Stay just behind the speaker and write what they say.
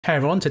Hey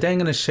everyone, today I'm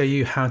going to show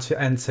you how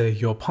to enter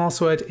your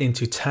password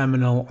into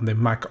Terminal on the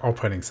Mac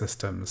operating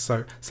system.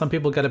 So some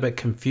people get a bit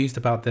confused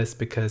about this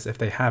because if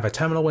they have a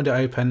terminal window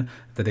open,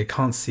 then they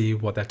can't see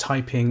what they're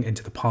typing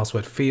into the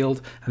password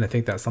field and they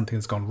think that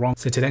something's gone wrong.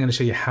 So today I'm going to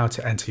show you how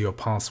to enter your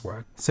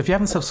password. So if you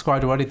haven't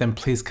subscribed already, then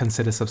please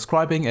consider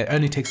subscribing. It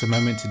only takes a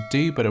moment to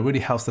do, but it really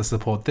helps to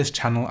support this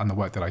channel and the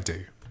work that I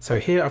do. So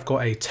here I've got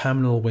a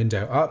terminal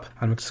window up.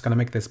 I'm just going to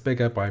make this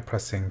bigger by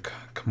pressing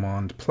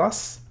Command+.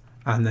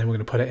 And then we're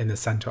going to put it in the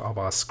center of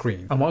our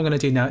screen. And what I'm going to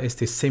do now is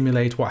to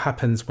simulate what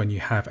happens when you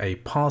have a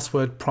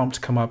password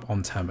prompt come up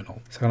on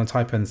terminal. So I'm going to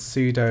type in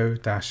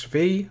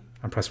sudo-v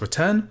and press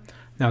return.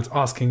 Now it's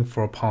asking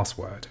for a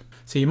password.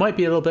 So you might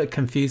be a little bit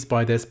confused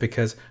by this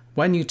because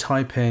when you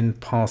type in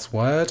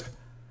password,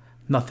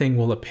 nothing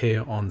will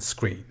appear on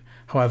screen.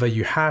 However,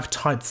 you have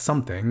typed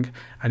something,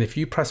 and if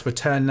you press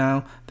return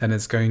now, then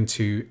it's going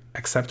to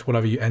accept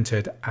whatever you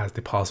entered as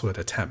the password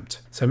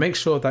attempt. So make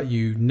sure that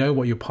you know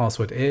what your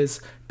password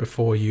is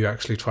before you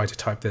actually try to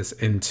type this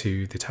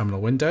into the terminal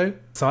window.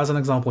 So as an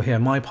example here,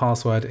 my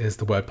password is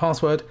the word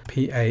password,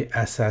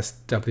 P-A-S-S-W-O-R-D.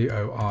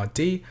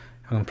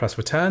 I'm going to press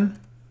return,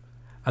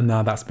 and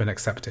now that's been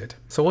accepted.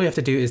 So all you have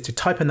to do is to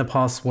type in the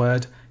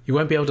password. You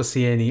won't be able to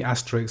see any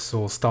asterisks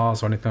or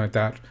stars or anything like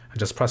that, and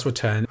just press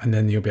return and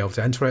then you'll be able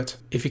to enter it.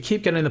 If you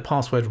keep getting the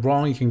password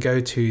wrong, you can go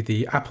to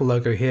the Apple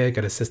logo here,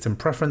 go to System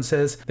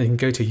Preferences, then you can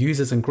go to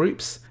Users and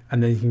Groups,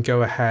 and then you can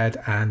go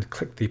ahead and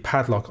click the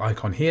padlock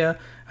icon here,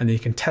 and then you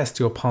can test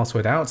your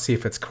password out, see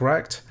if it's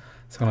correct.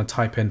 So I'm going to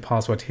type in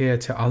password here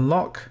to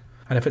unlock.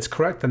 And if it's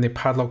correct, then the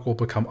padlock will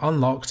become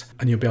unlocked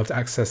and you'll be able to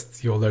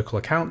access your local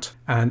account.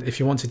 And if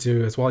you want to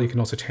do as well, you can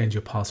also change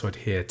your password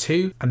here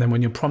too. And then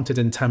when you're prompted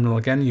in terminal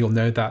again, you'll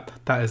know that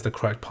that is the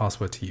correct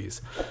password to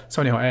use.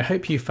 So anyway, I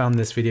hope you found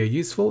this video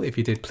useful. If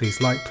you did,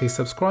 please like, please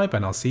subscribe,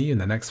 and I'll see you in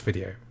the next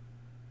video.